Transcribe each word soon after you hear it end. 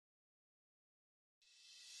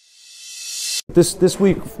This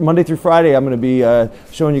week, Monday through Friday, I'm going to be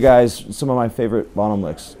showing you guys some of my favorite Bonham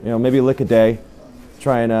licks. You know, maybe a lick a day.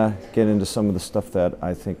 Try and get into some of the stuff that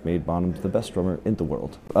I think made Bonham the best drummer in the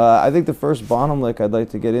world. I think the first Bonham lick I'd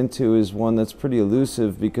like to get into is one that's pretty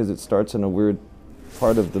elusive because it starts in a weird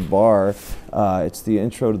part of the bar. It's the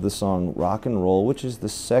intro to the song Rock and Roll, which is the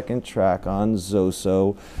second track on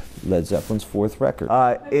Zoso, Led Zeppelin's fourth record.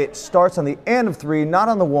 It starts on the and of three, not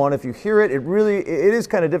on the one. If you hear it, it is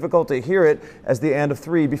kind of difficult to hear it as the and of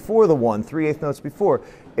three before the one, 3/8 notes before.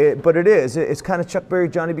 But it is. It's kind of Chuck Berry,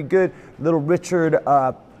 Johnny B. Good, Little Richard,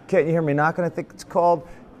 Can't You Hear Me Knockin', I think it's called.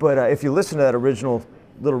 But if you listen to that original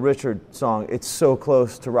Little Richard song, it's so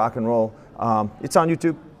close to rock and roll. It's on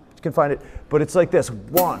YouTube. You can find it. But it's like this.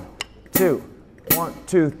 1, 2, 1,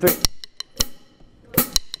 2, 3.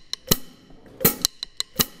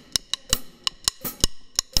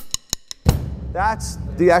 That's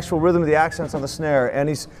the actual rhythm of the accents on the snare, and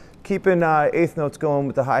he's keeping eighth notes going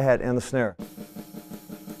with the hi-hat and the snare. 1,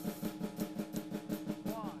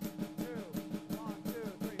 2, 1,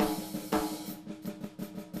 2, 3.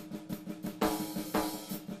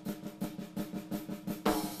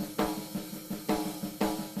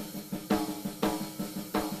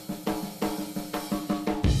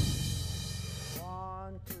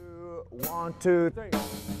 One, two, three.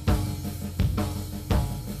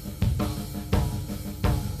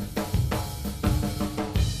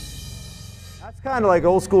 That's kind of like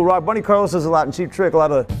old school rock. Bunny Carlos does a lot in Cheap Trick, a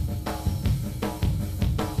lot of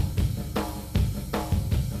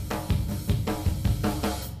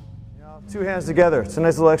two hands together. It's a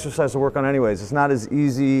nice little exercise to work on anyways. It's not as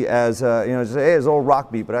easy as, just hey, it's old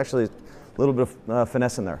rock beat, but actually a little bit of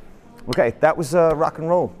finesse in there. Okay, that was rock and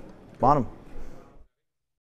roll. Bonham.